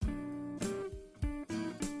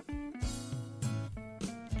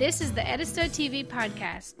This is the Edisto TV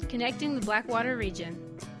podcast, connecting the Blackwater region.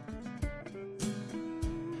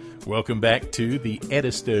 Welcome back to the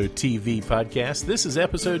Edisto TV podcast. This is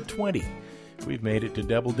episode 20. We've made it to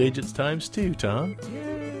double digits times 2, Tom.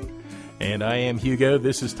 Yay! And I am Hugo.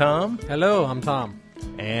 This is Tom. Hello, I'm Tom.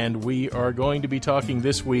 And we are going to be talking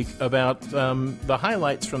this week about the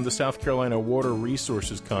highlights from the South Carolina Water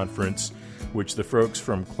Resources Conference, which the folks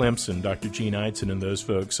from Clemson, Dr. Gene Eidson and those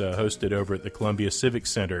folks hosted over at the Columbia Civic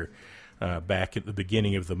Center back at the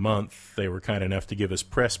beginning of the month. They were kind enough to give us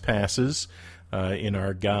press passes in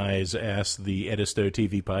our Guys Ask the Edisto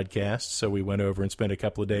TV podcast. So we went over and spent a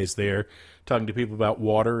couple of days there talking to people about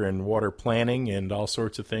water and water planning and all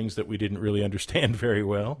sorts of things that we didn't really understand very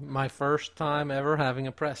well. My first time ever having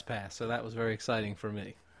a press pass, so that was very exciting for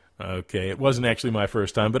me. Okay, it wasn't actually my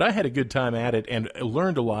first time, but I had a good time at it and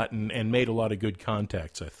learned a lot and made a lot of good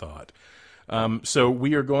contacts, I thought. So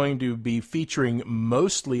we are going to be featuring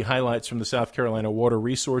mostly highlights from the South Carolina Water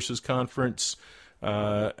Resources Conference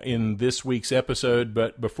in this week's episode,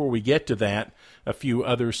 but before we get to that, a few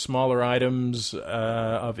other smaller items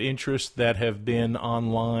of interest that have been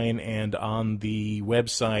online and on the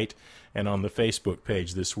website and on the Facebook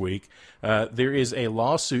page this week. There is a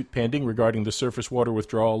lawsuit pending regarding the surface water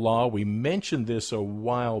withdrawal law. We mentioned this a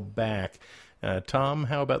while back. Tom,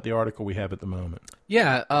 how about the article we have at the moment?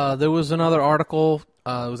 Yeah, there was another article.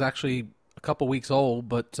 It was actually a couple weeks old,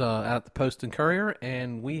 but at the Post and Courier,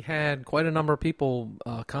 and we had quite a number of people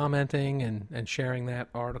commenting and sharing that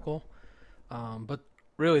article. But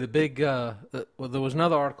really the big, there was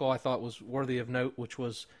another article I thought was worthy of note, which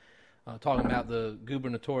was talking about the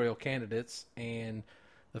gubernatorial candidates and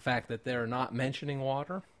the fact that they're not mentioning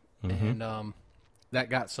water, and that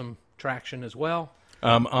got some traction as well.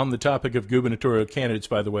 On the topic of gubernatorial candidates,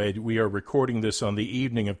 by the way, we are recording this on the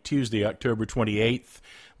evening of Tuesday, October 28th.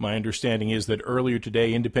 My understanding is that earlier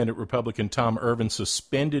today, independent Republican Tom Irvin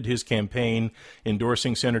suspended his campaign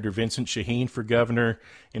endorsing Senator Vincent Shaheen for governor.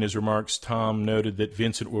 In his remarks, Tom noted that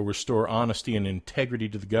Vincent will restore honesty and integrity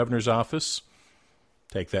to the governor's office.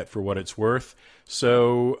 Take that for what it's worth.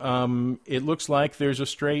 So it looks like there's a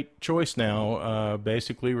straight choice now,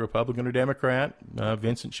 basically Republican or Democrat,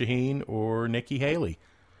 Vincent Shaheen or Nikki Haley.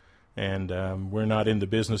 And we're not in the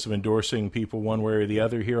business of endorsing people one way or the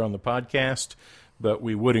other here on the podcast, but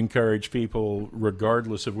we would encourage people,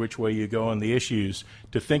 regardless of which way you go on the issues,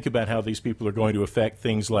 to think about how these people are going to affect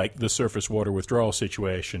things like the surface water withdrawal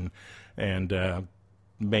situation and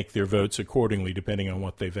make their votes accordingly depending on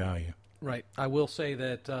what they value. Right. I will say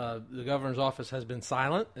that the governor's office has been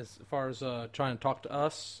silent as far as trying to talk to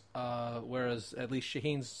us, whereas at least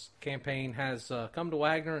Shaheen's campaign has come to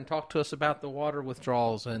Wagner and talked to us about the water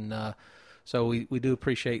withdrawals, and so we do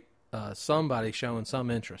appreciate somebody showing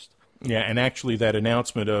some interest. Yeah, and actually that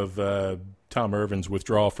announcement of Tom Irvin's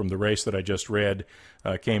withdrawal from the race that I just read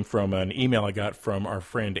came from an email I got from our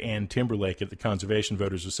friend Ann Timberlake at the Conservation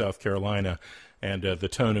Voters of South Carolina. And the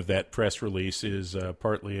tone of that press release is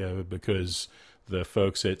partly because the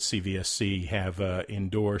folks at CVSC have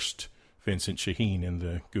endorsed Vincent Shaheen in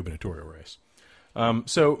the gubernatorial race.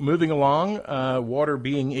 So moving along, water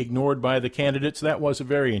being ignored by the candidates, that was a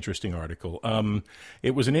very interesting article.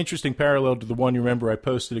 It was an interesting parallel to the one you remember I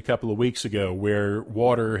posted a couple of weeks ago where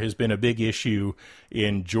water has been a big issue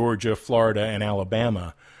in Georgia, Florida, and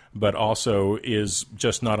Alabama, but also is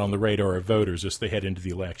just not on the radar of voters as they head into the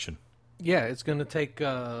election. Yeah, it's going to take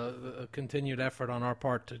a continued effort on our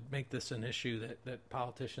part to make this an issue that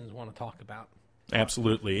politicians want to talk about.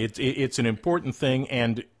 Absolutely. It's an important thing,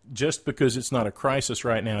 and just because it's not a crisis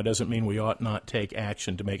right now doesn't mean we ought not take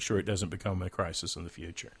action to make sure it doesn't become a crisis in the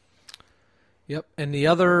future. Yep, and the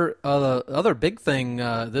other big thing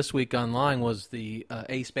this week online was the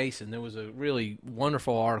Ace Basin. There was a really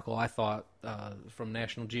wonderful article, I thought, from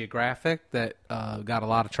National Geographic that got a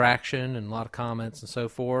lot of traction and a lot of comments and so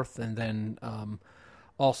forth, and then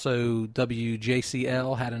also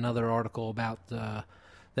WJCL had another article about the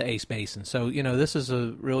Ace Basin. So, this is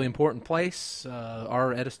a really important place.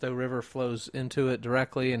 Our Edisto River flows into it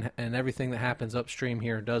directly, and everything that happens upstream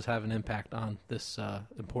here does have an impact on this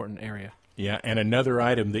important area. Yeah, and another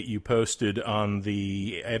item that you posted on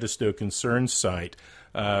the Edisto Concerns site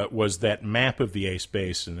was that map of the Ace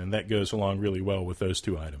Basin, and that goes along really well with those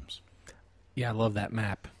two items. Yeah, I love that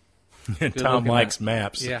map. Tom likes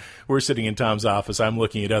maps. Yeah. We're sitting in Tom's office. I'm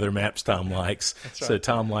looking at other maps Tom likes. That's right. So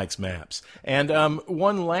Tom likes maps. And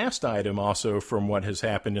one last item also from what has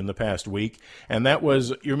happened in the past week, and that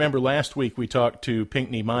was, you remember last week we talked to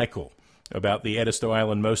Pinckney Michael, about the Edisto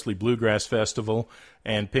Island Mostly Bluegrass Festival,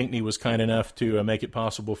 and Pinckney was kind enough to make it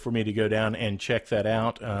possible for me to go down and check that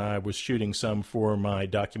out. I was shooting some for my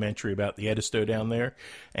documentary about the Edisto down there,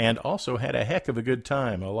 and also had a heck of a good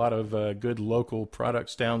time. A lot of good local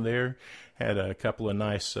products down there. Had a couple of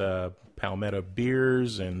nice Palmetto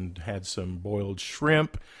beers, and had some boiled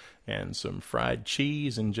shrimp and some fried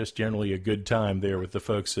cheese, and just generally a good time there with the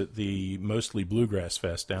folks at the Mostly Bluegrass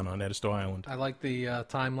Fest down on Edisto Island. I like the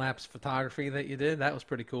time-lapse photography that you did. That was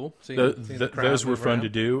pretty cool. Those were fun to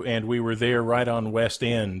do, and we were there right on West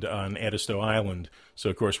End on Edisto Island.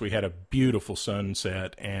 So, of course, we had a beautiful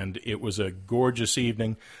sunset, and it was a gorgeous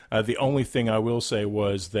evening. The only thing I will say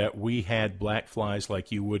was that we had black flies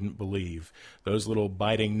like you wouldn't believe. Those little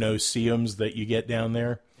biting no-see-ums that you get down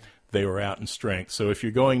there, they were out in strength. So if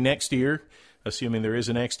you're going next year, assuming there is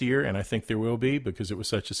a next year, and I think there will be because it was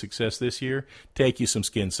such a success this year, take you some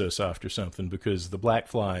Skin So Soft or something, because the black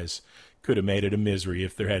flies could have made it a misery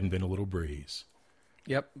if there hadn't been a little breeze.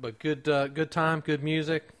 Yep, but good time, good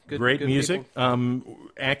music. Great music.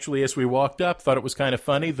 Actually, as we walked up, thought it was kind of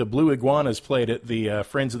funny. The Blue Iguanas played at the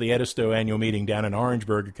Friends of the Edisto annual meeting down in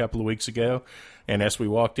Orangeburg a couple of weeks ago. And as we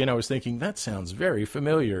walked in, I was thinking, that sounds very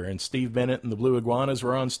familiar. And Steve Bennett and the Blue Iguanas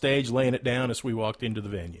were on stage laying it down as we walked into the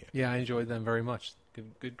venue. Yeah, I enjoyed them very much.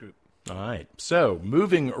 Good group. All right. So,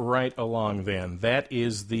 moving right along then, that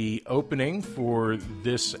is the opening for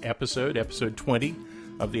this episode 20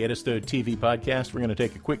 of the Edisto TV podcast. We're going to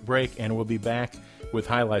take a quick break, and we'll be back with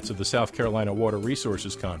highlights of the South Carolina Water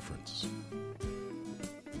Resources Conference.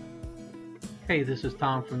 Hey, this is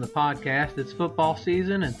Tom from the podcast. It's football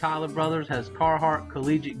season, and Tyler Brothers has Carhartt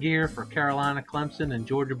collegiate gear for Carolina, Clemson, and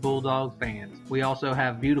Georgia Bulldog fans. We also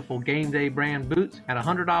have beautiful game day brand boots at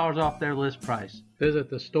 $100 off their list price. Visit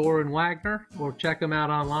the store in Wagner or check them out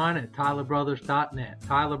online at tylerbrothers.net.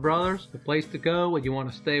 Tyler Brothers, the place to go when you want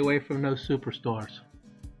to stay away from those superstores.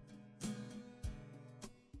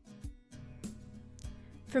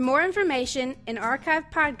 For more information and archived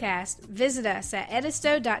podcasts, visit us at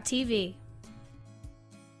edisto.tv.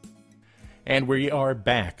 And we are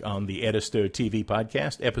back on the Edisto TV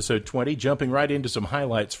podcast, episode 20, jumping right into some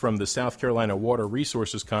highlights from the South Carolina Water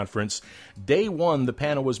Resources Conference. Day one, the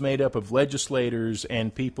panel was made up of legislators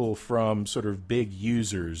and people from sort of big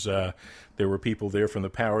users. There were people there from the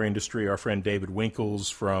power industry. Our friend David Winkles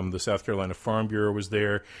from the South Carolina Farm Bureau was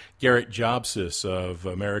there. Garrett Jobsis of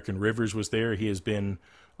American Rivers was there. He has been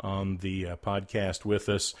on the podcast with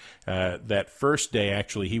us. That first day,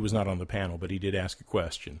 actually, he was not on the panel, but he did ask a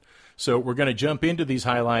question. So we're going to jump into these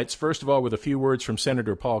highlights, first of all, with a few words from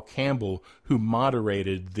Senator Paul Campbell, who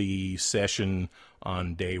moderated the session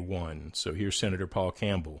on day one. So here's Senator Paul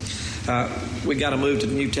Campbell. We got to move to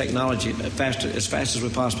new technology as fast as we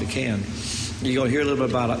possibly can. You're going to hear a little bit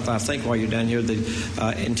about, I think, while you're down here,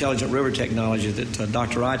 the intelligent river technology that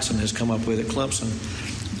Dr. Eitzen has come up with at Clemson.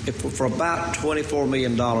 For about $24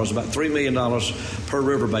 million, about $3 million per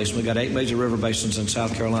river basin, we've got 8 major river basins in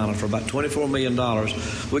South Carolina. For about $24 million,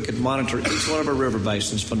 we could monitor each one of our river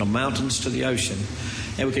basins from the mountains to the ocean,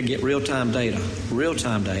 and we could get real-time data.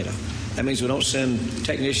 That means we don't send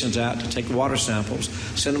technicians out to take water samples,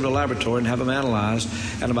 send them to the laboratory and have them analyzed,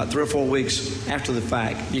 and about 3 or 4 weeks after the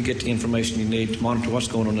fact, you get the information you need to monitor what's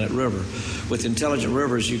going on in that river. With intelligent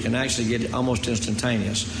rivers, you can actually get it almost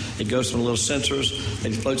instantaneous. It goes from little sensors,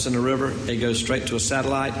 it floats in the river, it goes straight to a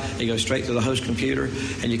satellite, it goes straight to the host computer,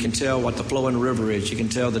 and you can tell what the flow in the river is. You can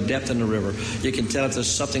tell the depth in the river. You can tell if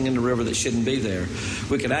there's something in the river that shouldn't be there.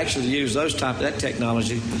 We could actually use that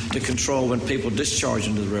technology to control when people discharge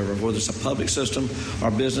into the river, whether it's a public system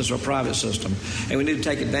or business or private system. And we need to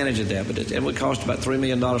take advantage of that. But it would cost about $3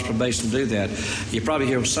 million per basin to do that. You probably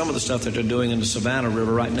hear some of the stuff that they're doing in the Savannah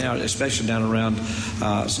River right now, especially down around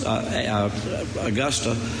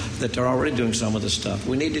Augusta, that they're already doing some of this stuff.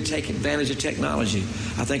 We need to take advantage of technology.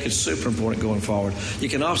 I think it's super important going forward. You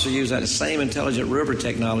can also use that same intelligent river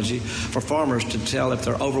technology for farmers to tell if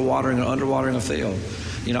they're overwatering or underwatering a field.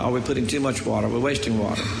 You know, are we putting too much water? Are we wasting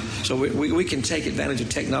water? So we can take advantage of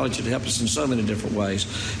technology to help us in so many different ways,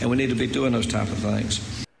 and we need to be doing those type of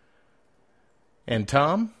things. And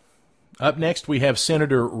Tom, up next we have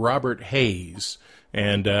Senator Robert Hayes.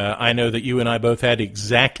 And I know that you and I both had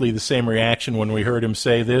exactly the same reaction when we heard him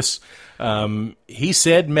say this. He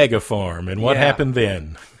said megafarm, and what happened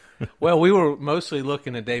then? Well, we were mostly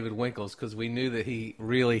looking at David Winkles because we knew that he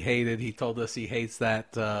really he told us he hates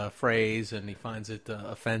that phrase and he finds it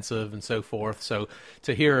offensive and so forth. So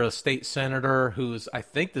to hear a state senator who's, I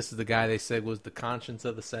think this is the guy they said was the conscience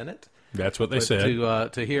of the Senate. That's what they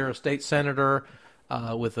said. To hear a state senator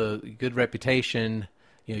with a good reputation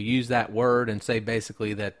use that word and say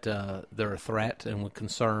basically that they're a threat and with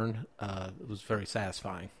concern, it was very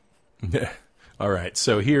satisfying. All right.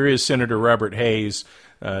 So here is Senator Robert Hayes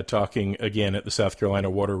talking again at the South Carolina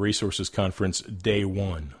Water Resources Conference, day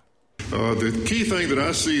one. The key thing that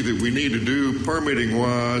I see that we need to do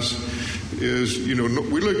permitting-wise is, we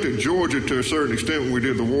looked at Georgia to a certain extent when we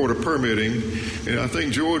did the water permitting, and I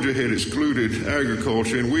think Georgia had excluded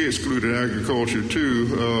agriculture, and we excluded agriculture too,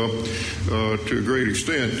 to a great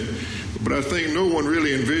extent. But I think no one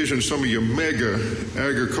really envisioned some of your mega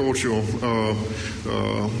agricultural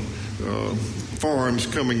farms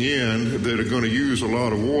coming in that are going to use a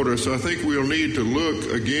lot of water. So I think we'll need to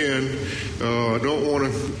look again. I don't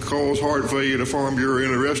want to cause heart failure to Farm Bureau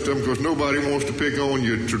and the rest of them, because nobody wants to pick on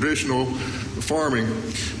your traditional farming.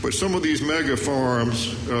 But some of these mega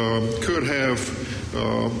farms could have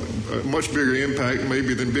a much bigger impact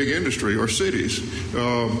maybe than big industry or cities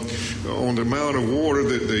on the amount of water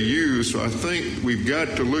that they use. So I think we've got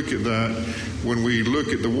to look at that when we look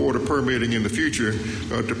at the water permitting in the future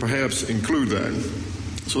to perhaps include that.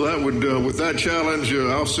 So that would, with that challenge,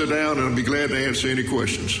 I'll sit down and I'll be glad to answer any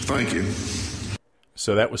questions. Thank you.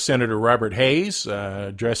 So that was Senator Robert Hayes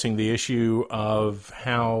addressing the issue of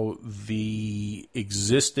how the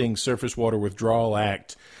existing Surface Water Withdrawal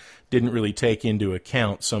Act didn't really take into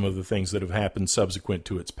account some of the things that have happened subsequent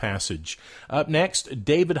to its passage. Up next,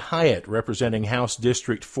 David Hyatt, representing House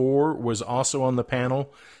District 4, was also on the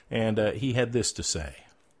panel, and he had this to say.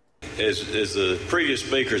 As the previous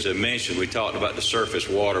speakers have mentioned, we talked about the surface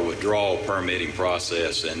water withdrawal permitting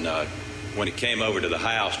process, and when it came over to the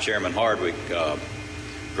House, Chairman Hardwick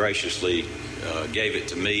graciously gave it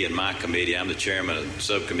to me and my committee. I'm the chairman,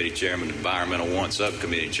 subcommittee chairman, Environmental 1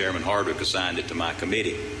 subcommittee, and Chairman Hardwick assigned it to my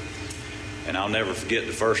committee. And I'll never forget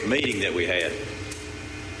the first meeting that we had.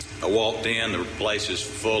 I walked in, the place is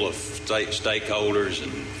full of stakeholders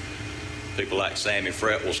and people like Sammy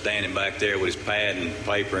Fretwell standing back there with his pad and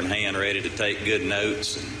paper in hand ready to take good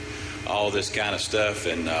notes and all this kind of stuff.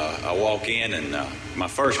 And I walk in and my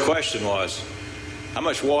first question was, how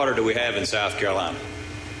much water do we have in South Carolina?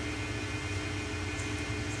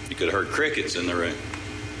 You could have heard crickets in the room.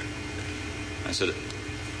 I said,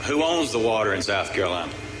 who owns the water in South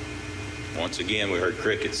Carolina? Once again, we heard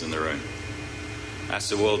crickets in the room. I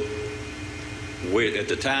said, well, at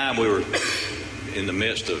the time we were in the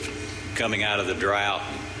midst of coming out of the drought.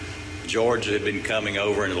 Georgia had been coming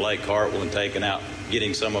over into Lake Hartwell and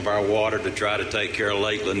getting some of our water to try to take care of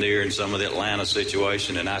Lake Lanier and some of the Atlanta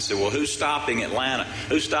situation. And I said, well, who's stopping Atlanta?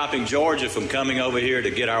 Who's stopping Georgia from coming over here to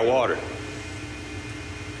get our water?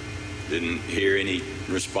 Didn't hear any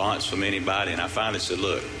response from anybody. And I finally said,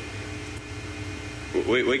 look,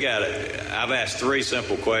 we got to. I've asked 3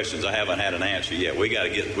 simple questions. I haven't had an answer yet. We got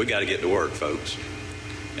to get to work, folks.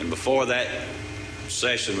 And before that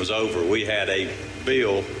session was over, we had a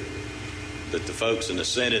bill that the folks in the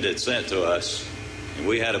Senate had sent to us, and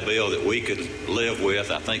we had a bill that we could live with.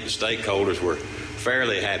 I think the stakeholders were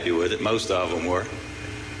fairly happy with it. Most of them were.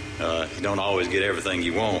 You don't always get everything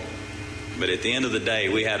you want, but at the end of the day,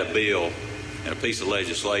 we had a bill and a piece of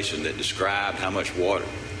legislation that described how much water,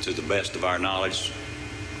 to the best of our knowledge,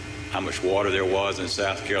 how much water there was in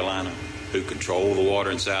South Carolina, who controlled the water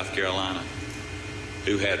in South Carolina,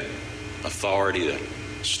 who had authority to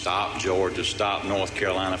stop Georgia, stop North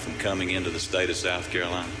Carolina from coming into the state of South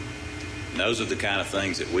Carolina. And those are the kind of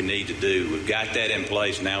things that we need to do. We've got that in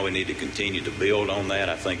place. Now we need to continue to build on that.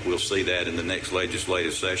 I think we'll see that in the next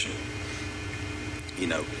legislative session. You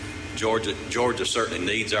know, Georgia certainly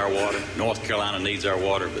needs our water. North Carolina needs our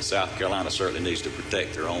water, but South Carolina certainly needs to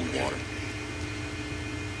protect their own water.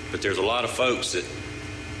 But there's a lot of folks that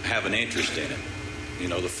have an interest in it. You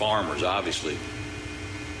know, the farmers, obviously.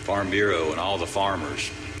 Farm Bureau and all the farmers,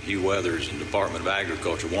 Hugh Weathers and Department of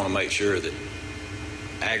Agriculture want to make sure that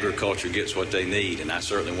agriculture gets what they need, and I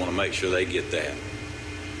certainly want to make sure they get that.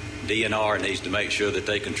 DNR needs to make sure that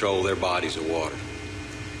they control their bodies of water.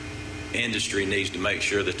 Industry needs to make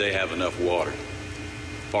sure that they have enough water.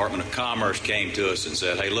 Department of Commerce came to us and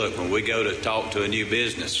said, hey, look, when we go to talk to a new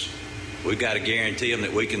business, we've got to guarantee them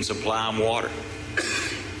that we can supply them water.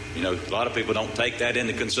 You know, a lot of people don't take that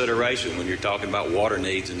into consideration when you're talking about water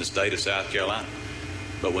needs in the state of South Carolina.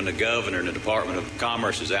 But when the governor and the Department of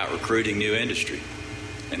Commerce is out recruiting new industry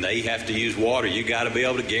and they have to use water, you got to be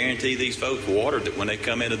able to guarantee these folks water that when they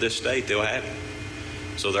come into this state, they'll have it.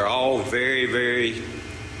 So they're all very, very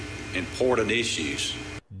important issues.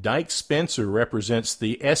 Dyke Spencer represents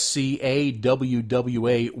the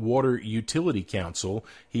SCAWWA Water Utility Council.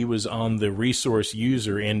 He was on the resource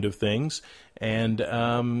user end of things, and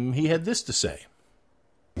he had this to say.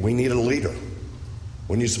 We need a leader.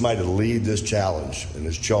 We need somebody to lead this challenge and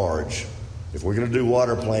this charge. If we're going to do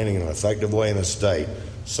water planning in an effective way in the state,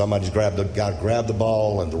 somebody's got to grab the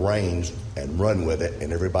ball and the reins and run with it,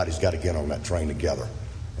 and everybody's got to get on that train together.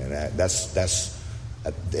 And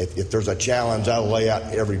if there's a challenge I'll lay out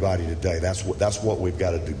everybody today, that's what we've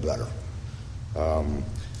got to do better.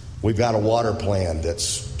 We've got a water plan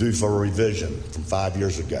that's due for a revision from 5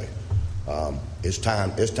 years ago. It's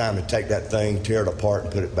time to take that thing, tear it apart,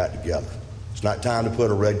 and put it back together. It's not time to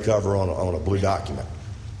put a red cover on a blue document.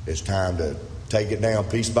 It's time to take it down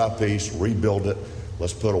piece by piece, rebuild it.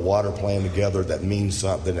 Let's put a water plan together that means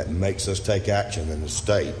something, that makes us take action in the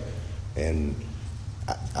state. And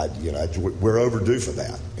we're overdue for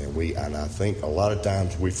that. And I think a lot of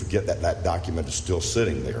times we forget that document is still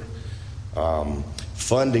sitting there.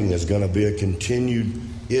 Funding is going to be a continued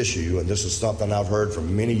issue, and this is something I've heard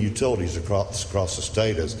from many utilities across the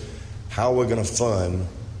state, is how we're going to fund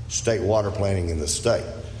state water planning in the state.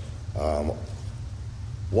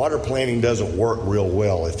 Water planning doesn't work real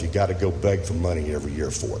well if you got to go beg for money every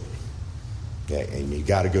year for it. Okay? And you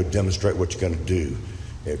got to go demonstrate what you're going to do.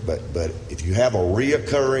 But if you have a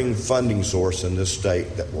reoccurring funding source in this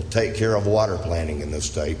state that will take care of water planning in this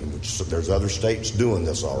state, and which there's other states doing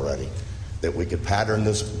this already, that we could pattern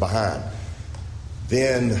this behind,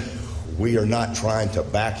 then we are not trying to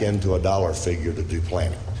back into a dollar figure to do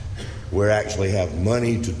planning. We actually have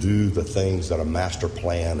money to do the things that a master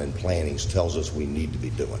plan and plannings tells us we need to be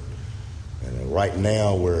doing. And right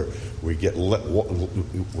now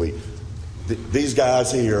these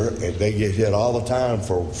guys here, they get hit all the time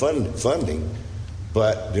for funding,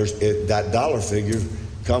 but that dollar figure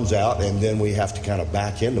comes out, and then we have to kind of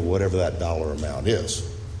back into whatever that dollar amount is.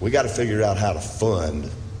 We got to figure out how to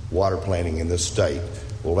fund water planning in this state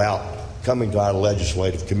without coming to our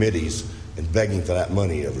legislative committees and begging for that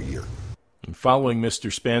money every year. Following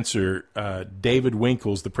Mr. Spencer, David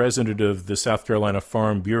Winkles, the president of the South Carolina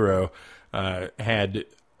Farm Bureau, had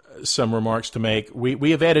some remarks to make.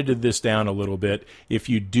 We have edited this down a little bit. If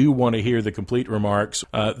you do want to hear the complete remarks,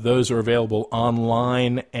 those are available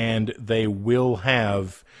online, and they will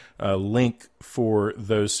have a link for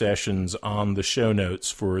those sessions on the show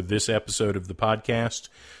notes for this episode of the podcast.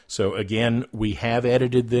 So again, we have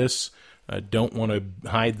edited this. Don't want to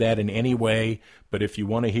hide that in any way, but if you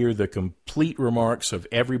want to hear the complete remarks of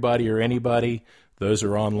everybody or anybody, those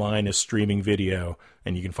are online as streaming video,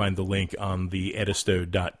 and you can find the link on the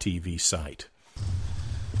Edisto.tv site.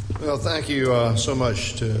 Well, thank you so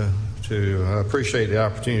much. I appreciate the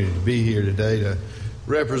opportunity to be here today to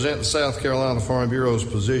represent the South Carolina Farm Bureau's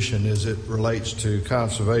position as it relates to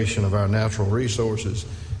conservation of our natural resources,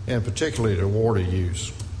 and particularly to water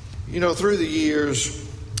use. Through the years,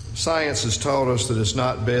 science has taught us that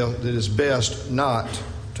it's best not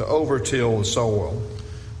to overtill the soil.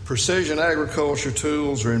 Precision agriculture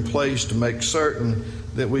tools are in place to make certain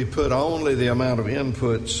that we put only the amount of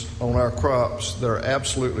inputs on our crops that are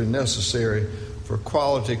absolutely necessary for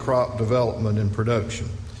quality crop development and production.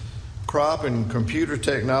 Crop and computer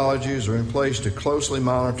technologies are in place to closely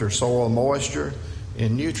monitor soil moisture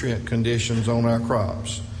and nutrient conditions on our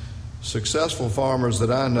crops. Successful farmers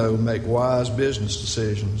that I know make wise business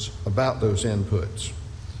decisions about those inputs.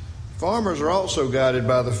 Farmers are also guided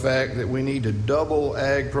by the fact that we need to double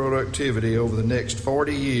ag productivity over the next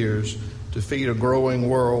 40 years to feed a growing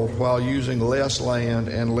world while using less land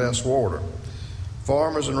and less water.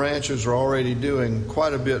 Farmers and ranchers are already doing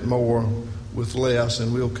quite a bit more with less,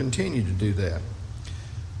 and we'll continue to do that.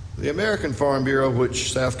 The American Farm Bureau,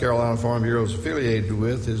 which South Carolina Farm Bureau is affiliated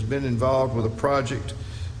with, has been involved with a project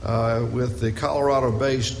with the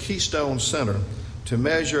Colorado-based Keystone Center to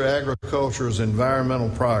measure agriculture's environmental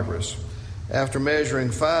progress. After measuring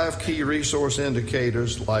 5 key resource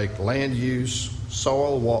indicators like land use,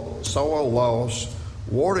 soil loss,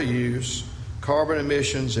 water use, carbon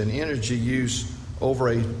emissions, and energy use over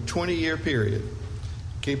a 20-year period.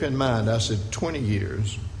 Keep in mind, I said 20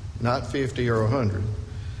 years, not 50 or 100.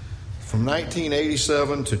 From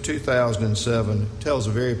 1987 to 2007 tells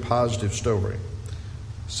a very positive story.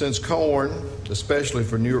 Since corn, especially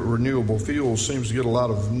for renewable fuels, seems to get a lot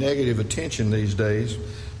of negative attention these days,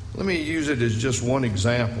 let me use it as just one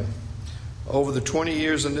example. Over the 20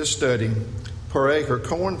 years in this study, per acre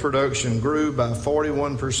corn production grew by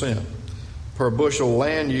 41%. Per bushel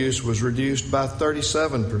land use was reduced by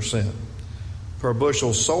 37%. Per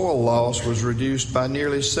bushel soil loss was reduced by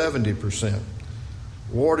nearly 70%.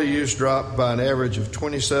 Water use dropped by an average of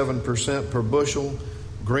 27% per bushel.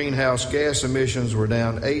 Greenhouse gas emissions were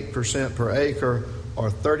down 8% per acre,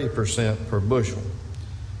 or 30% per bushel.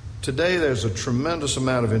 Today, there's a tremendous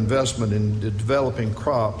amount of investment in developing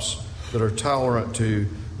crops that are tolerant to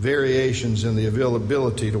variations in the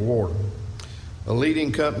availability to water. A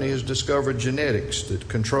leading company has discovered genetics that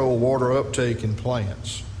control water uptake in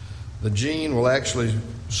plants. The gene will actually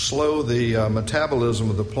slow the metabolism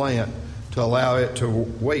of the plant to allow it to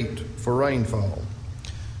wait for rainfall.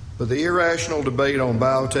 But the irrational debate on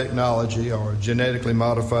biotechnology, or genetically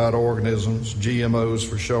modified organisms, GMOs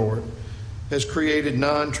for short, has created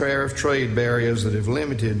non-tariff trade barriers that have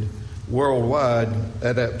limited worldwide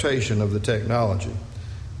adaptation of the technology.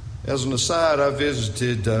 As an aside, I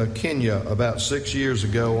visited Kenya about 6 years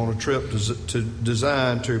ago on a trip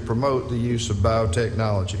designed to promote the use of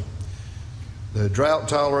biotechnology. The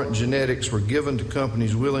drought-tolerant genetics were given to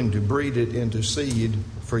companies willing to breed it into seed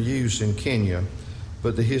for use in Kenya,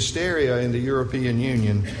 but the hysteria in the European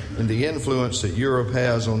Union and the influence that Europe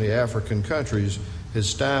has on the African countries has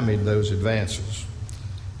stymied those advances.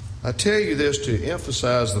 I tell you this to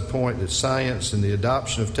emphasize the point that science and the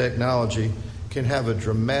adoption of technology can have a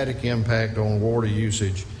dramatic impact on water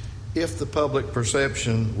usage if the public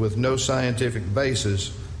perception with no scientific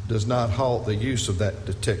basis does not halt the use of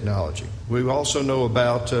that technology. We also know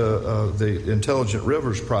about the Intelligent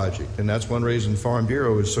Rivers Project, and that's one reason Farm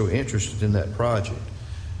Bureau is so interested in that project.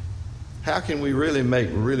 How can we really make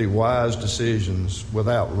really wise decisions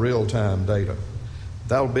without real-time data?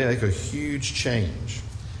 That'll make a huge change.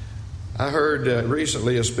 I heard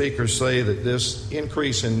recently a speaker say that this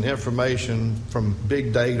increase in information from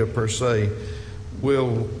big data per se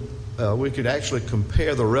we could actually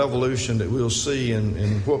compare the revolution that we'll see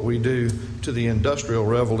in what we do to the industrial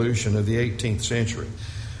revolution of the 18th century.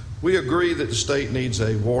 We agree that the state needs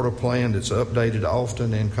a water plan that's updated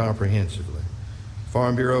often and comprehensively.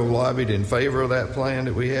 Farm Bureau lobbied in favor of that plan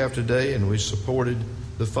that we have today, and we supported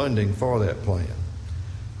the funding for that plan.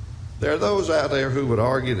 There are those out there who would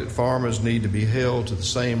argue that farmers need to be held to the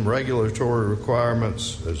same regulatory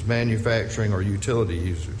requirements as manufacturing or utility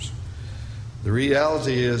users. The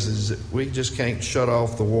reality is that we just can't shut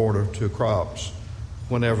off the water to crops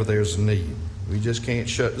whenever there's a need. We just can't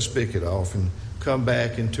shut the spigot off and come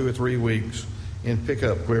back in 2 or 3 weeks and pick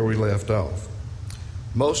up where we left off.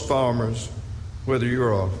 Most farmers, whether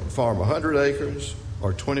you're a farm 100 acres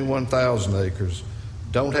or 21,000 acres,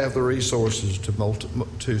 don't have the resources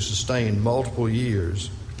to sustain multiple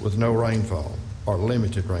years with no rainfall or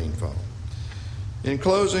limited rainfall. In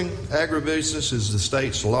closing, agribusiness is the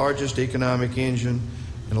state's largest economic engine,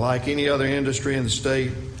 and like any other industry in the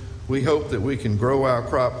state, we hope that we can grow our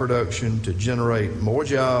crop production to generate more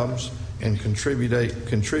jobs and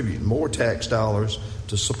contribute more tax dollars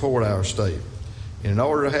to support our state. In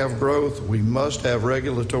order to have growth, we must have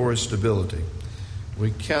regulatory stability.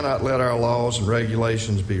 We cannot let our laws and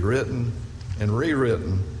regulations be written and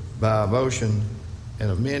rewritten by emotion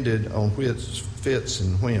and amended on fits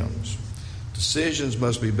and whims. Decisions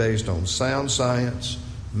must be based on sound science,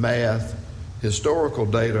 math, historical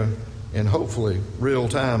data, and hopefully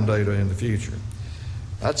real-time data in the future.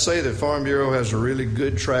 I'd say that Farm Bureau has a really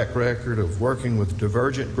good track record of working with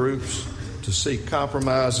divergent groups to seek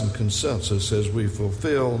compromise and consensus as we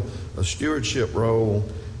fulfill a stewardship role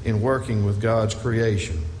in working with God's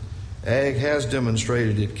creation. Ag has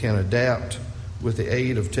demonstrated it can adapt with the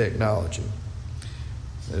aid of technology.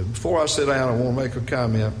 Before I sit down, I want to make a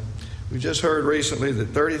comment. We just heard recently that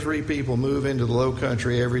 33 people move into the low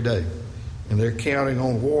country every day, and they're counting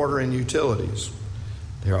on water and utilities.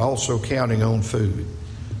 They're also counting on food.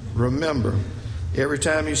 Remember, every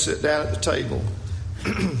time you sit down at the table,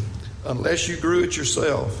 unless you grew it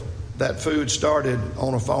yourself, that food started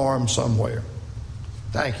on a farm somewhere.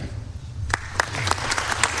 Thank you.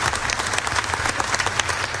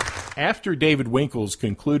 After David Winkles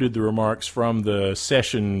concluded the remarks from the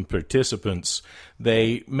session participants,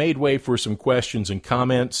 they made way for some questions and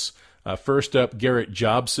comments. First up, Garrett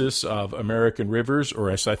Jobsis of American Rivers, or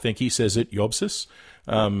as I think he says it, Jobsis,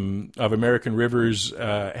 of American Rivers,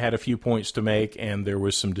 had a few points to make, and there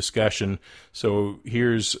was some discussion. So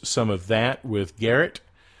here's some of that with Garrett.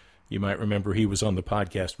 You might remember he was on the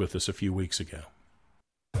podcast with us a few weeks ago.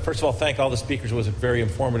 First of all, thank all the speakers. It was very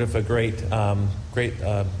informative, a great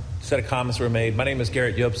set of comments were made. My name is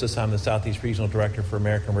Garrett Jobsis. I'm the Southeast Regional Director for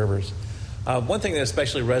American Rivers. One thing that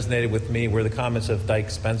especially resonated with me were the comments of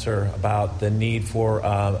Dyke Spencer about the need for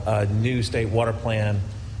a new state water plan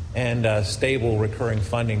and stable recurring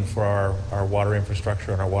funding for our water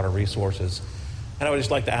infrastructure and our water resources. And I would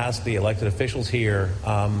just like to ask the elected officials here,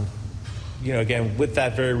 again, with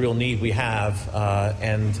that very real need we have,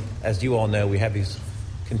 and as you all know, we have these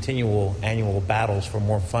continual annual battles for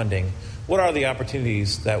more funding. What are the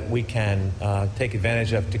opportunities that we can take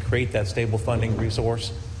advantage of to create that stable funding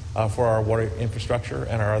resource for our water infrastructure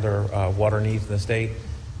and our other water needs in the state?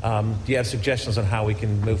 Do you have suggestions on how we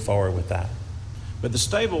can move forward with that? But the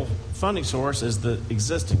stable funding source is the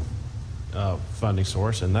existing funding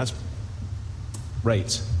source, and that's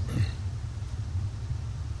rates.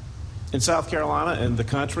 In South Carolina and the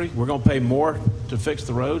country, we're going to pay more to fix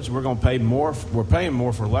the roads. We're paying more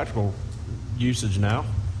for electrical usage now,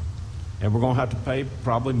 and we're going to have to pay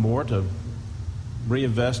probably more to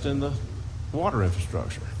reinvest in the water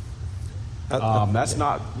infrastructure. That's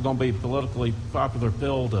not going to be a politically popular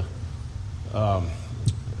pill to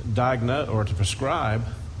diagnose or to prescribe,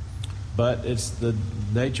 but it's the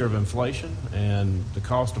nature of inflation and the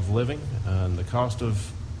cost of living and the cost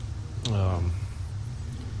of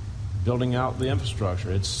building out the infrastructure.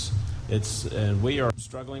 And we are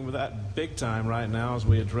struggling with that big time right now as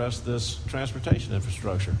we address this transportation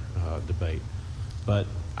infrastructure debate. But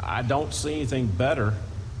I don't see anything better.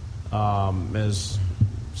 As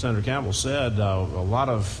Senator Campbell said, a lot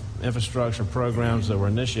of infrastructure programs that were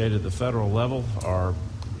initiated at the federal level are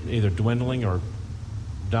either dwindling or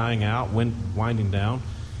dying out, winding down.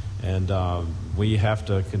 And we have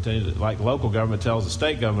to continue to, like local government tells the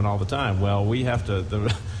state government all the time, well, we have to,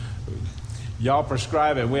 y'all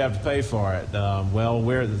prescribe it, we have to pay for it. Well,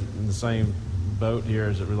 we're in the same boat here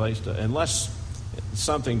as it relates to, unless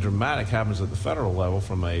something dramatic happens at the federal level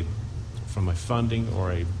from a funding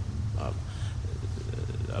or a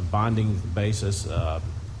bonding basis.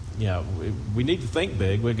 We need to think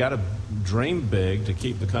big. We've got to dream big to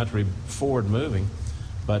keep the country forward moving.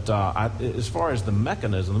 But as far as the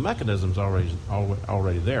mechanism's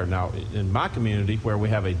already there. Now, in my community, where we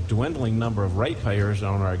have a dwindling number of ratepayers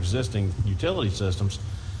on our existing utility systems,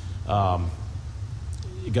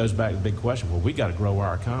 it goes back to the big question. Well, we got to grow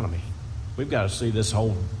our economy. We've got to see this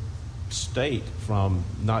whole state from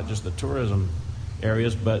not just the tourism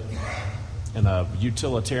areas, but in a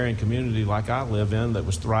utilitarian community like I live in that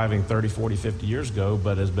was thriving 30, 40, 50 years ago,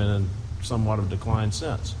 but has been in somewhat of decline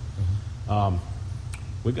since.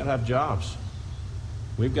 We've got to have jobs.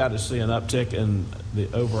 We've got to see an uptick in the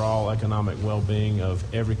overall economic well-being of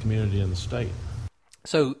every community in the state.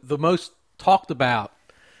 So the most talked about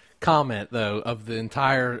comment, though, of the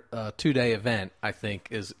entire two-day event, I think,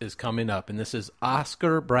 is coming up. And this is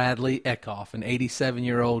Oscar Bradley Eckhoff, an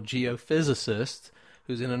 87-year-old geophysicist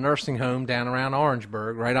who's in a nursing home down around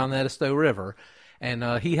Orangeburg, right on the Edisto River.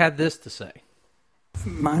 And he had this to say.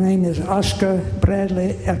 My name is Oscar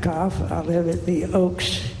Bradley Eckhoff. I live at the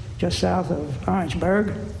Oaks, just south of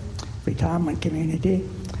Orangeburg, retirement community.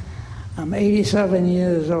 I'm 87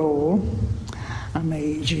 years old. I'm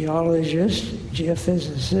a geologist,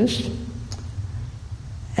 geophysicist,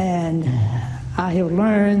 and I have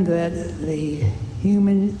learned that the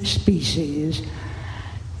human species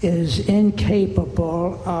is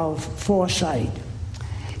incapable of foresight.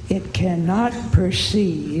 It cannot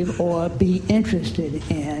perceive or be interested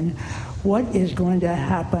in what is going to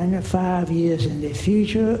happen 5 years in the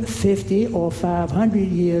future, 50 or 500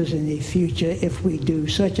 years in the future if we do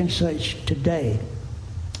such and such today.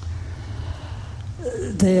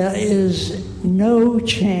 There is no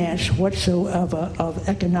chance whatsoever of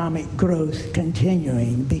economic growth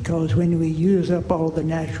continuing because when we use up all the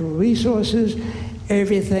natural resources,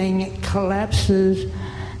 everything collapses.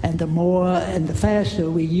 And the more and the faster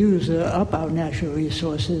we use up our natural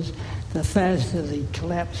resources, the faster the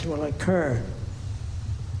collapse will occur.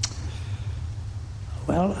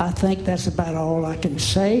 Well, I think that's about all I can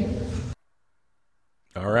say.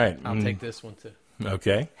 All right. I'll take this one, too.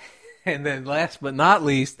 Okay. And then last but not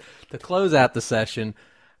least, to close out the session,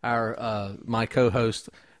 my co-host,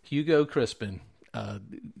 Hugo Crispin,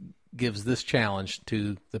 gives this challenge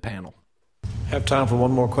to the panel. Have time for one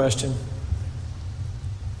more question?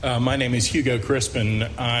 My name is Hugo Crispin.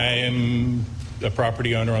 I am a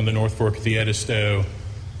property owner on the North Fork of the Edisto,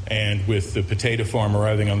 and with the potato farm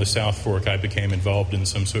arriving on the South Fork, I became involved in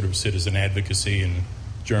some sort of citizen advocacy and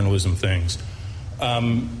journalism things.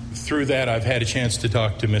 Through that, I've had a chance to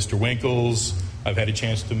talk to Mr. Winkles. I've had a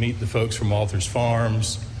chance to meet the folks from Walters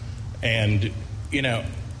Farms. And,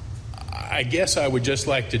 I guess I would just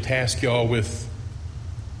like to task y'all with,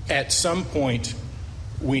 at some point,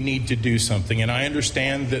 we need to do something. And I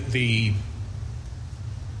understand that the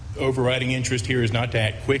overriding interest here is not to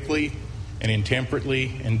act quickly and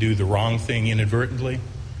intemperately and do the wrong thing inadvertently.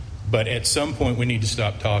 But at some point, we need to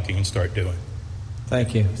stop talking and start doing.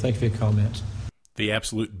 Thank you. Thank you for your comments. The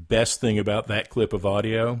absolute best thing about that clip of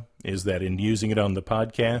audio is that in using it on the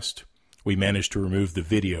podcast, we managed to remove the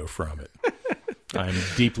video from it. I'm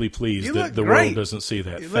deeply pleased that the world doesn't see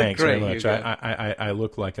that. Thanks very much. I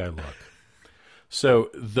look like I look. So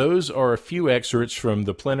those are a few excerpts from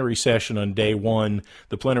the plenary session on day one.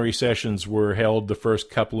 The plenary sessions were held the first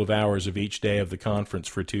couple of hours of each day of the conference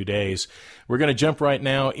for 2 days. We're going to jump right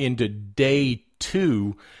now into day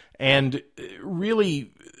two, and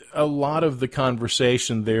really a lot of the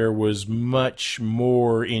conversation there was much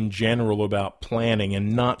more in general about planning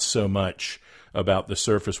and not so much about the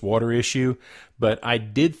surface water issue. But I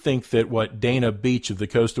did think that what Dana Beach of the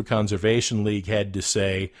Coastal Conservation League had to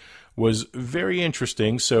say was very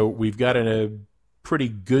interesting. So we've got a pretty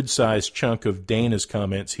good-sized chunk of Dana's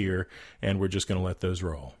comments here, and we're just going to let those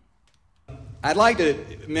roll. I'd like to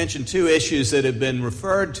mention two issues that have been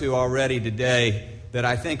referred to already today that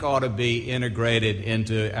I think ought to be integrated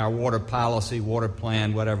into our water policy, water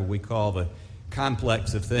plan, whatever we call the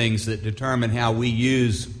complex of things that determine how we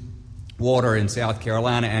use water in South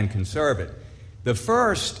Carolina and conserve it. The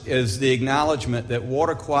first is the acknowledgement that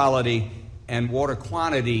water quality and water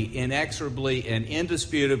quantity inexorably and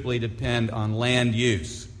indisputably depend on land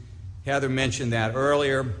use. Heather mentioned that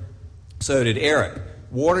earlier, so did Eric.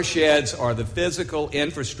 Watersheds are the physical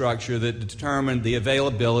infrastructure that determine the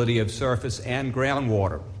availability of surface and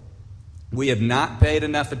groundwater. We have not paid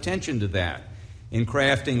enough attention to that in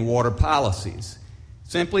crafting water policies.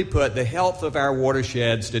 Simply put, the health of our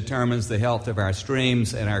watersheds determines the health of our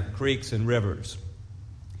streams and our creeks and rivers.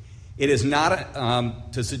 It is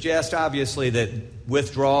not to suggest, obviously, that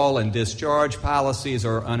withdrawal and discharge policies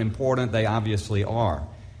are unimportant. They obviously are.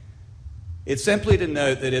 It's simply to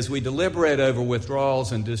note that as we deliberate over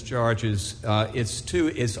withdrawals and discharges,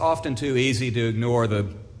 it's often too easy to ignore the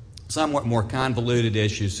somewhat more convoluted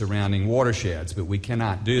issues surrounding watersheds, but we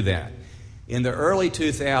cannot do that. In the early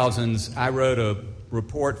 2000s, I wrote a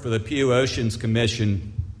report for the Pew Oceans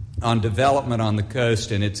Commission on development on the coast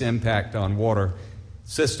and its impact on waters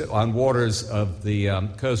of the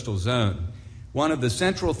coastal zone. One of the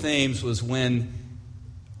central themes was when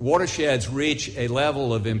watersheds reach a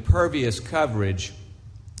level of impervious coverage,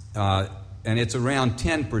 and it's around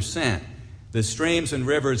 10%, the streams and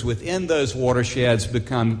rivers within those watersheds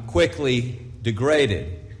become quickly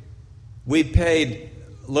degraded. We've paid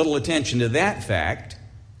little attention to that fact,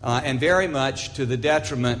 and very much to the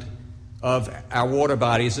detriment of our water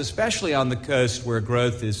bodies, especially on the coast where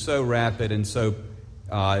growth is so rapid and so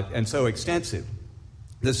extensive.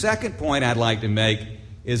 The second point I'd like to make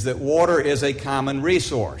is that water is a common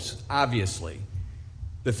resource, obviously.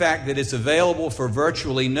 The fact that it's available for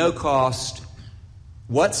virtually no cost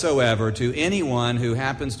whatsoever to anyone who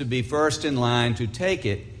happens to be first in line to take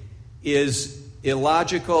it is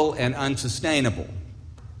illogical and unsustainable.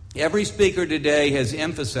 Every speaker today has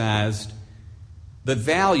emphasized the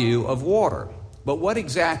value of water. But what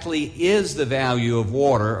exactly is the value of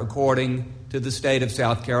water according to the state of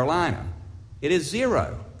South Carolina? It is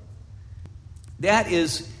zero. That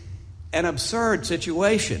is an absurd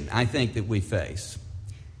situation, I think, that we face.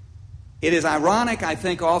 It is ironic, I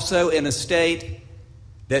think, also in a state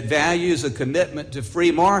that values a commitment to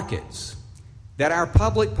free markets, that our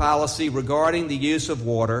public policy regarding the use of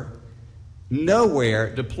water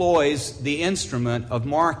nowhere deploys the instrument of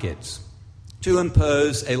markets to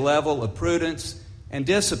impose a level of prudence and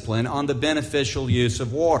discipline on the beneficial use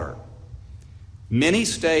of water. Many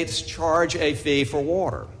states charge a fee for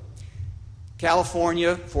water.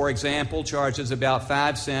 California, for example, charges about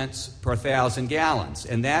 5 cents per 1,000 gallons,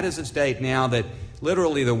 and that is a state now that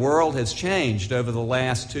literally the world has changed over the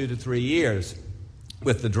last 2 to 3 years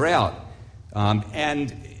with the drought.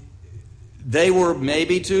 And they were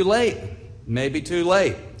maybe too late.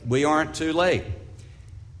 We aren't too late.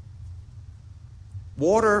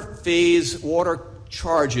 Water fees, water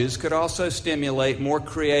charges could also stimulate more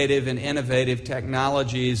creative and innovative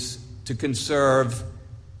technologies to conserve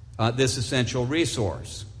this essential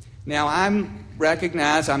resource. Now, I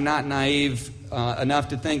recognize I'm not naive enough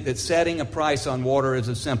to think that setting a price on water is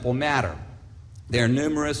a simple matter. There are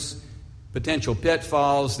numerous potential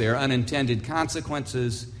pitfalls, there are unintended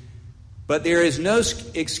consequences, but there is no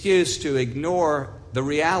excuse to ignore the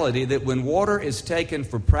reality that when water is taken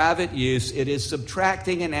for private use, it is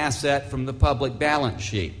subtracting an asset from the public balance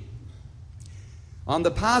sheet. On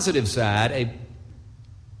the positive side,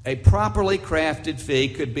 a properly crafted fee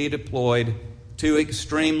could be deployed to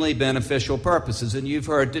extremely beneficial purposes. And you've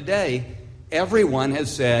heard today, everyone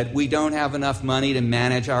has said we don't have enough money to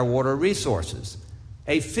manage our water resources.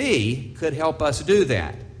 A fee could help us do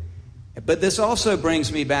that. But this also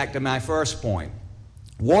brings me back to my first point.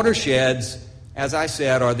 Watersheds, as I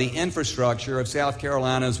said, are the infrastructure of South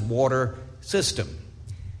Carolina's water system.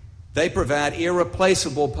 They provide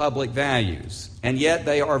irreplaceable public values, and yet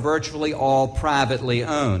they are virtually all privately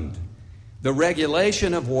owned. The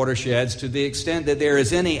regulation of watersheds, to the extent that there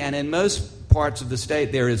is any, and in most parts of the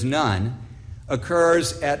state there is none,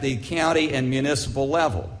 occurs at the county and municipal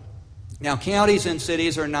level. Now, counties and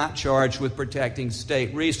cities are not charged with protecting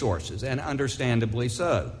state resources, and understandably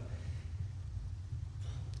so.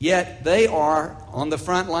 Yet they are, on the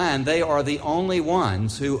front line, they are the only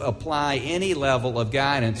ones who apply any level of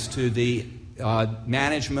guidance to the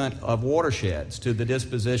management of watersheds, to the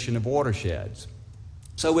disposition of watersheds.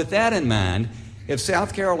 So with that in mind, if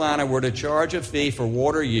South Carolina were to charge a fee for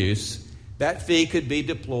water use, that fee could be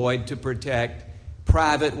deployed to protect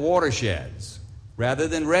private watersheds. Rather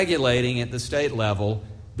than regulating at the state level,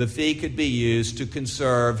 the fee could be used to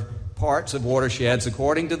conserve parts of watersheds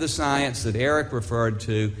according to the science that Eric referred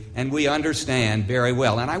to, and we understand very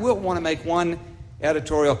well. And I will want to make one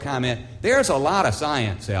editorial comment. There's a lot of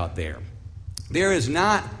science out there. There is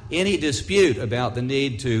not any dispute about the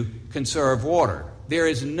need to conserve water. There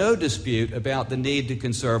is no dispute about the need to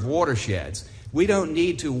conserve watersheds. We don't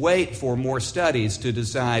need to wait for more studies to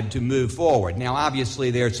decide to move forward. Now, obviously,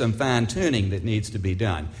 there's some fine-tuning that needs to be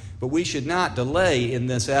done, but we should not delay in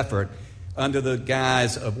this effort under the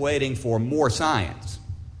guise of waiting for more science.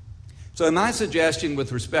 So my suggestion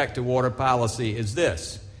with respect to water policy is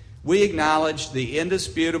this. We acknowledge the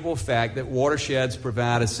indisputable fact that watersheds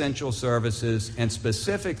provide essential services, and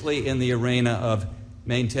specifically in the arena of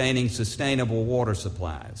maintaining sustainable water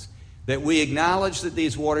supplies. That we acknowledge that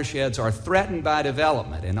these watersheds are threatened by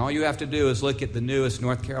development, and all you have to do is look at the newest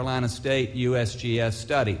North Carolina State USGS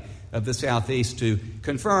study of the Southeast to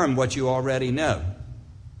confirm what you already know.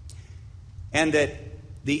 And that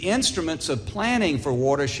the instruments of planning for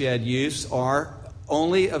watershed use are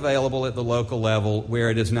only available at the local level where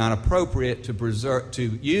it is not appropriate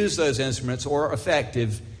to use those instruments or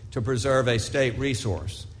effective to preserve a state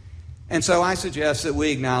resource. And so I suggest that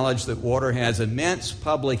we acknowledge that water has immense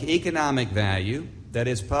public economic value, that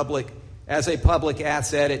is as a public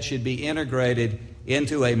asset, it should be integrated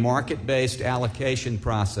into a market-based allocation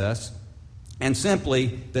process, and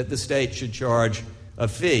simply that the state should charge a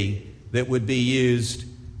fee that would be used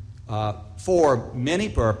for many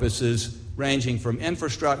purposes, ranging from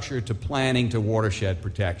infrastructure to planning to watershed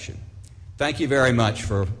protection. Thank you very much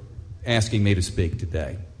for asking me to speak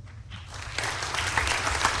today.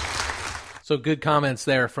 So good comments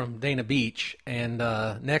there from Dana Beach. And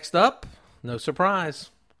next up, no surprise,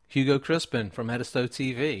 Hugo Crispin from Edisto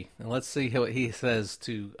TV. And let's see what he says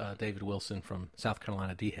to David Wilson from South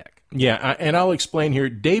Carolina DHEC. Yeah, and I'll explain here.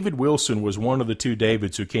 David Wilson was one of the two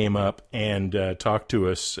Davids who came up and talked to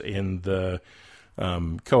us in the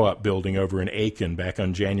co-op building over in Aiken back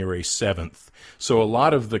on January 7th. So a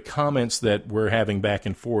lot of the comments that we're having back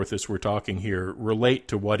and forth as we're talking here relate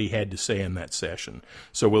to what he had to say in that session.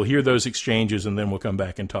 So we'll hear those exchanges, and then we'll come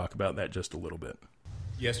back and talk about that just a little bit.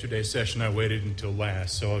 Yesterday's session I waited until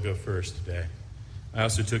last, so I'll go first today. I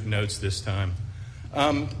also took notes this time.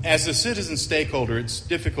 As a citizen stakeholder, it's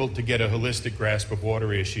difficult to get a holistic grasp of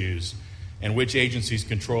water issues and which agencies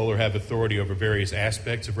control or have authority over various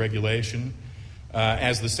aspects of regulation.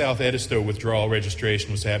 As the South Edisto withdrawal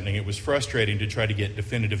registration was happening, it was frustrating to try to get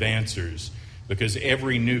definitive answers because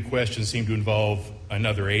every new question seemed to involve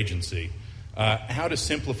another agency. How to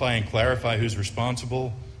simplify and clarify who's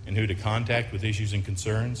responsible and who to contact with issues and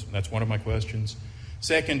concerns. That's one of my questions.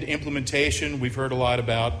 Second, implementation. We've heard a lot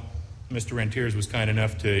about. Mr. Rentiers was kind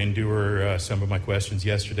enough to endure some of my questions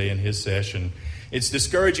yesterday in his session. It's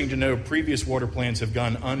discouraging to know previous water plans have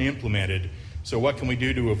gone unimplemented. So what can we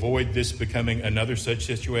do to avoid this becoming another such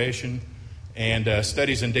situation? And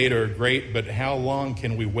studies and data are great, but how long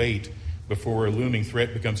can we wait before a looming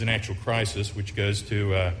threat becomes an actual crisis, which goes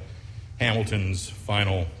to Hamilton's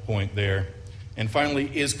final point there. And finally,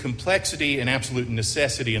 is complexity an absolute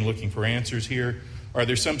necessity in looking for answers here? Are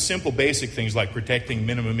there some simple basic things like protecting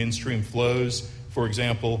minimum in-stream flows, for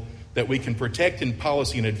example, that we can protect in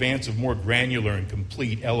policy in advance of more granular and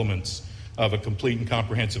complete elements of a complete and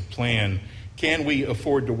comprehensive plan? Can we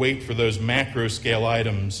afford to wait for those macro scale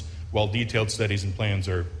items while detailed studies and plans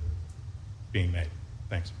are being made?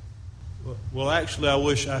 Thanks. Well, actually, I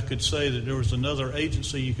wish I could say that there was another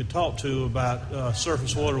agency you could talk to about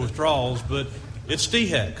surface water withdrawals, but it's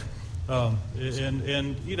DHEC.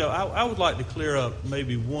 And you know, I would like to clear up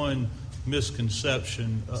maybe one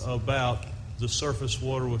misconception about the surface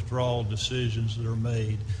water withdrawal decisions that are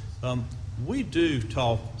made. We do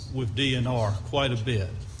talk with DNR quite a bit.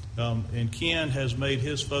 And Ken has made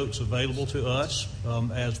his folks available to us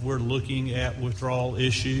as we're looking at withdrawal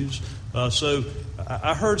issues. So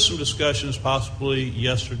I heard some discussions possibly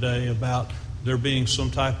yesterday about there being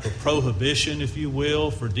some type of prohibition, if you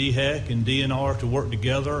will, for DHEC and DNR to work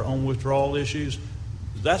together on withdrawal issues.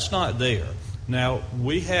 That's not there. Now,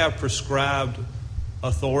 we have prescribed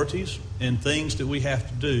authorities and things that we have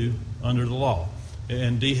to do under the law.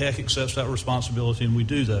 And DHEC accepts that responsibility, and we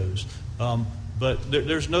do those. But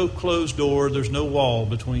there's no closed door, there's no wall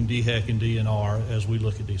between DHEC and DNR as we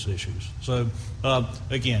look at these issues. So,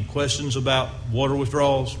 again, questions about water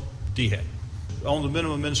withdrawals, DHEC. On the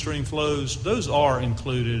minimum in-stream flows, those are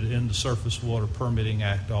included in the Surface Water Permitting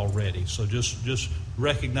Act already. So just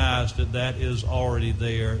recognize that that is already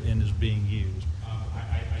there and is being used.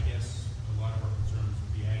 I guess a lot of our concerns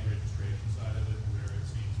with the ag registration side of it, where it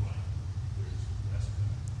seems like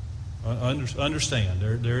there's less. Understand,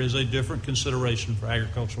 there is a different consideration for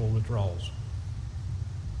agricultural withdrawals.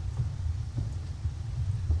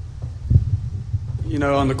 You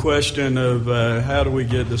know, on the question of how do we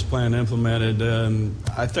get this plan implemented,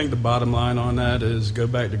 I think the bottom line on that is go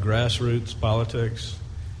back to grassroots politics.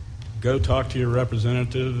 Go talk to your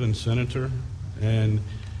representative and senator and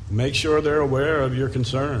make sure they're aware of your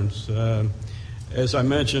concerns. As I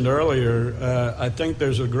mentioned earlier, I think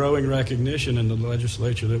there's a growing recognition in the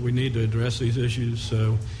legislature that we need to address these issues,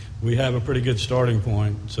 so we have a pretty good starting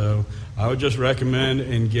point. So I would just recommend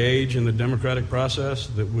engage in the democratic process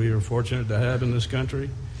that we are fortunate to have in this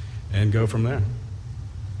country and go from there.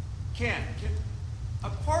 Ken, a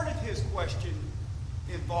part of his question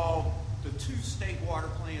involved the 2 state water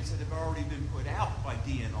plans that have already been put out by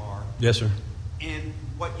DNR. Yes, sir. And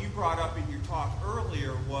what you brought up in your talk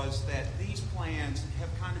earlier was that these plans have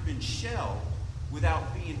kind of been shelved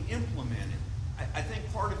without being implemented. I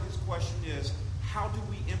think part of his question is, how do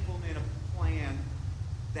we implement a plan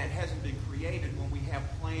that hasn't been created when we have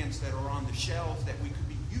plans that are on the shelves that we could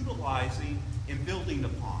be utilizing and building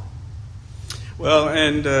upon? Well,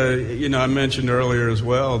 and I mentioned earlier as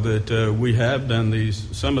well that we have done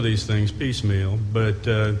some of these things piecemeal, but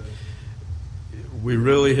we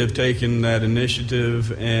really have taken that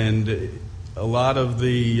initiative, and a lot of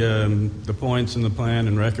the points in the plan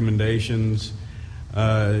and recommendations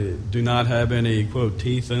do not have any, quote,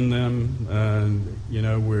 teeth in them.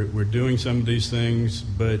 We're doing some of these things,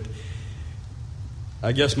 but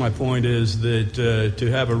I guess my point is that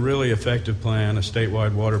to have a really effective plan, a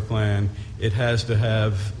statewide water plan, it has to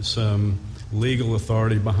have some legal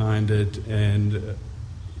authority behind it, and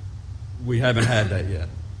we haven't had that yet.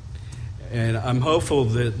 And I'm hopeful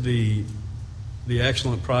that the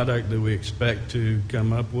excellent product that we expect to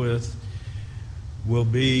come up with will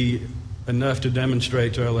be enough to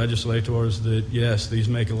demonstrate to our legislators that, yes, these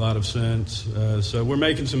make a lot of sense. So we're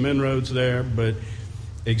making some inroads there, but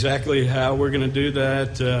exactly how we're going to do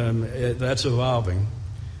that, that's evolving.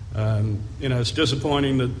 It's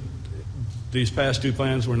disappointing that these past 2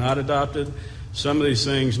 plans were not adopted. Some of these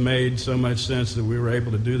things made so much sense that we were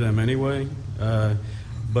able to do them anyway.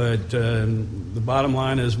 But the bottom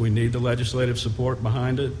line is we need the legislative support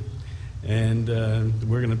behind it, and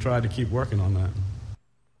we're going to try to keep working on that.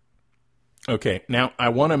 Okay, now I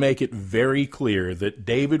want to make it very clear that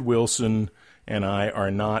David Wilson and I are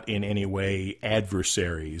not in any way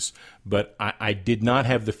adversaries, but I did not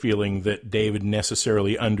have the feeling that David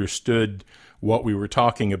necessarily understood what we were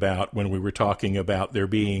talking about when we were talking about there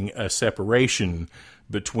being a separation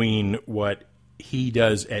between what he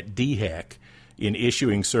does at DHEC in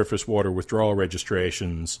issuing surface water withdrawal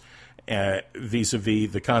registrations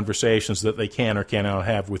vis-a-vis the conversations that they can or cannot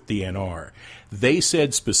have with DNR. They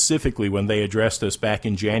said specifically when they addressed us back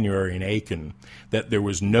in January in Aiken that there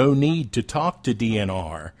was no need to talk to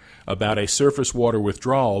DNR about a surface water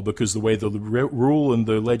withdrawal because the way the rule and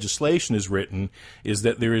the legislation is written is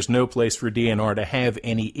that there is no place for DNR to have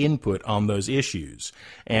any input on those issues.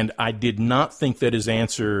 And I did not think that his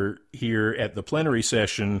answer here at the plenary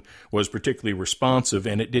session was particularly responsive,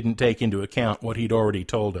 and it didn't take into account what he'd already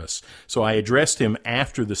told us. So I addressed him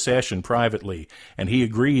after the session privately, and he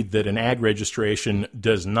agreed that an ag registration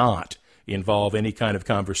does not involve any kind of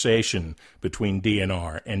conversation between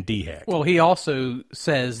DNR and DHEC. Well, he also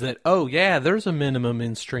says that, there's a minimum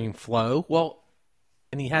in-stream flow. Well,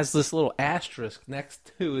 and he has this little asterisk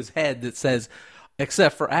next to his head that says,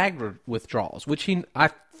 except for ag withdrawals, which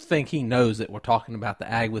I think he knows that we're talking about the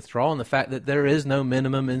ag withdrawal and the fact that there is no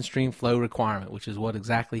minimum in-stream flow requirement, which is what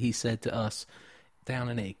exactly he said to us down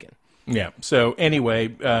in Aiken. Yeah. So anyway,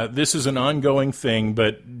 this is an ongoing thing,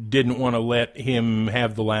 but didn't want to let him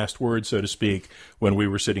have the last word, so to speak, when we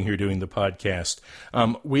were sitting here doing the podcast.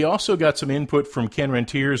 We also got some input from Ken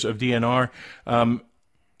Rentiers of DNR.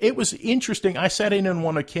 It was interesting. I sat in on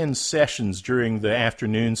one of Ken's sessions during the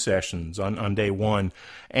afternoon sessions on day one,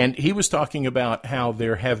 and he was talking about how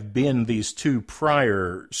there have been these 2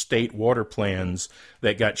 prior state water plans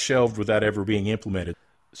that got shelved without ever being implemented.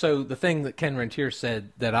 So the thing that Ken Rentier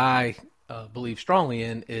said that I believe strongly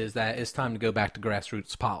in is that it's time to go back to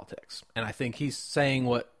grassroots politics. And I think he's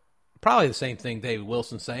saying probably the same thing David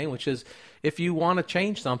Wilson's saying, which is if you want to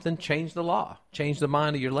change something, change the law, change the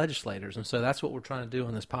mind of your legislators. And so that's what we're trying to do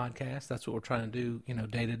on this podcast. That's what we're trying to do,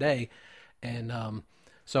 day to day. And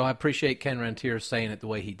so I appreciate Ken Rentier saying it the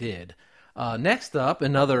way he did. Next up,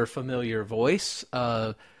 another familiar voice,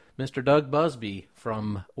 Mr. Doug Busby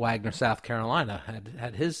from Wagner, South Carolina,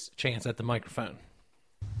 had his chance at the microphone.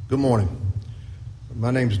 Good morning.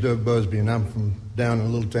 My name is Doug Busby, and I'm from down in a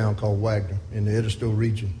little town called Wagner in the Edisto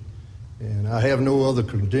region. And I have no other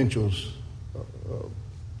credentials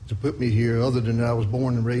to put me here other than I was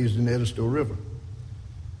born and raised in the Edisto River.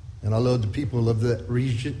 And I love the people of that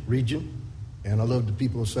region, and I love the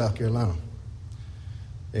people of South Carolina.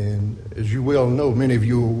 And as you well know, many of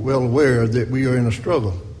you are well aware that we are in a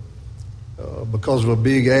struggle because of a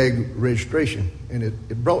big ag registration. And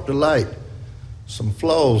it brought to light some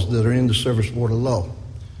flaws that are in the surface water law.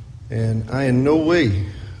 And I in no way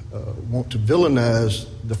want to villainize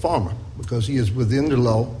the farmer because he is within the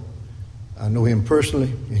law. I know him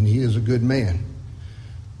personally, and he is a good man.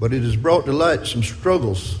 But it has brought to light some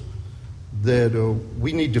struggles that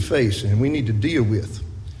we need to face and we need to deal with.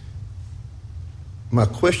 My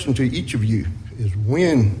question to each of you is,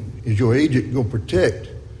 when is your agent going to protect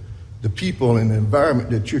the people and the environment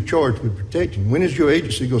that you're charged with protecting? When is your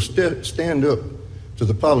agency going to stand up to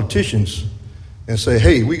the politicians and say,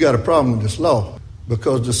 hey, we got a problem with this law?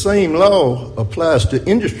 Because the same law applies to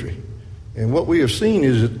industry. And what we have seen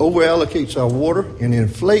is it overallocates our water and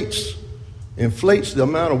inflates the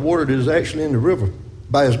amount of water that is actually in the river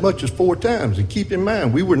by as much as 4 times. And keep in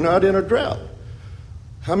mind, we were not in a drought.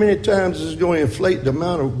 How many times is it going to inflate the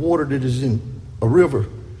amount of water that is in a river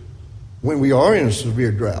when we are in a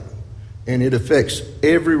severe drought? And it affects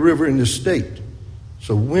every river in the state.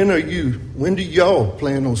 So when do y'all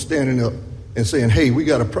plan on standing up and saying, hey, we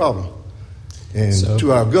got a problem? And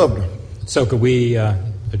to our governor. So could we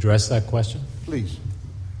address that question? Please.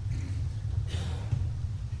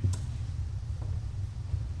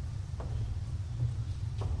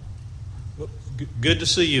 Well, good to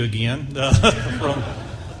see you again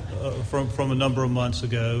from a number of months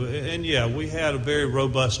ago. And yeah, we had a very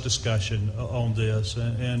robust discussion on this.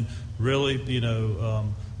 And really,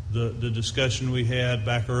 the discussion we had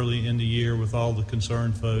back early in the year with all the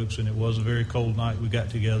concerned folks, and it was a very cold night, we got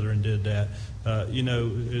together and did that.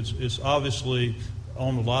 It's obviously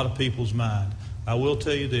on a lot of people's mind. I will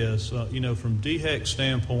tell you this, from DHEC's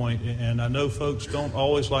standpoint, and I know folks don't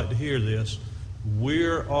always like to hear this,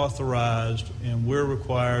 we're authorized and we're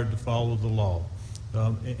required to follow the law.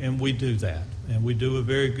 And we do that. And we do a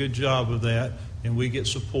very good job of that. And we get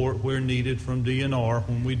support where needed from DNR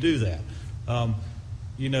when we do that.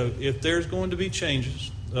 If there's going to be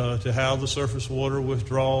changes to how the Surface Water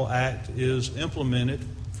Withdrawal Act is implemented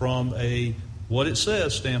from a what it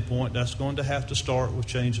says standpoint, that's going to have to start with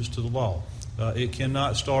changes to the law. It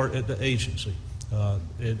cannot start at the agency.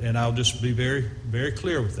 And I'll just be very, very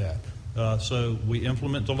clear with that. So we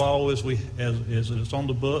implement the law as it's on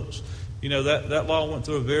the books. That law went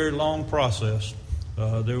through a very long process.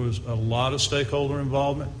 There was a lot of stakeholder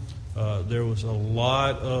involvement. It was a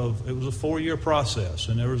 4-year process,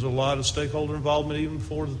 and there was a lot of stakeholder involvement even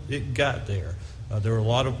before it got there. There were a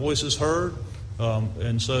lot of voices heard,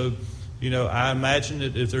 and so, I imagine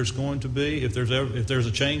that if there's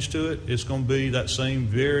a change to it, it's going to be that same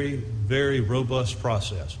very, very robust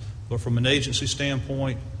process. But from an agency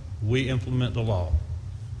standpoint, we implement the law.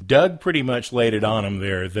 Doug pretty much laid it on him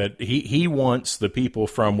there that he wants the people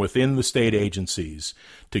from within the state agencies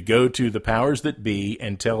to go to the powers that be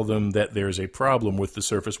and tell them that there's a problem with the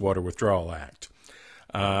Surface Water Withdrawal Act.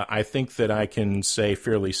 I think that I can say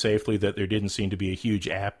fairly safely that there didn't seem to be a huge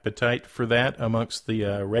appetite for that amongst the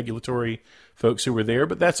regulatory folks who were there,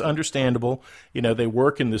 but that's understandable. They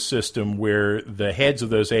work in the system where the heads of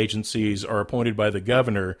those agencies are appointed by the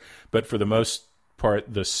governor, but for the most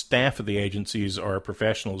part, the staff of the agencies are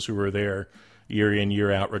professionals who are there year in,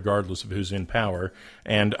 year out, regardless of who's in power.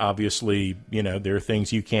 And obviously, there are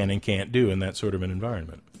things you can and can't do in that sort of an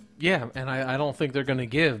environment. Yeah, and I don't think they're going to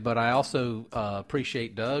give, but I also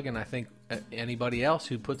appreciate Doug, and I think anybody else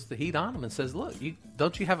who puts the heat on them and says, look,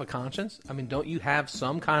 don't you have a conscience? I mean, don't you have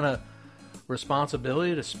some kind of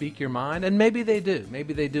responsibility to speak your mind? And maybe they do.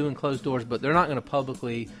 Maybe they do in closed doors, but they're not going to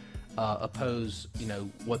publicly oppose,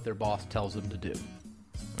 what their boss tells them to do.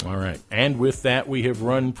 All right. And with that, we have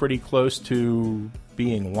run pretty close to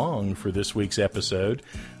being long for this week's episode.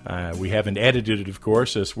 We haven't edited it, of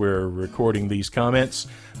course, as we're recording these comments,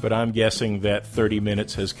 but I'm guessing that 30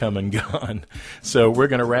 minutes has come and gone. So we're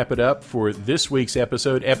going to wrap it up for this week's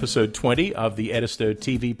episode, episode 20 of the Edisto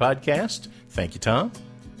TV podcast. Thank you, Tom.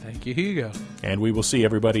 Thank you, Hugo. And we will see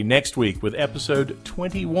everybody next week with episode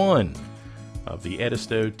 21 of the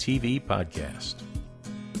Edisto TV podcast.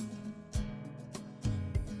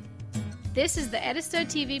 This is the Edisto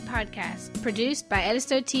TV podcast, produced by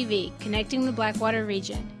Edisto TV, connecting the Blackwater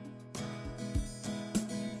region.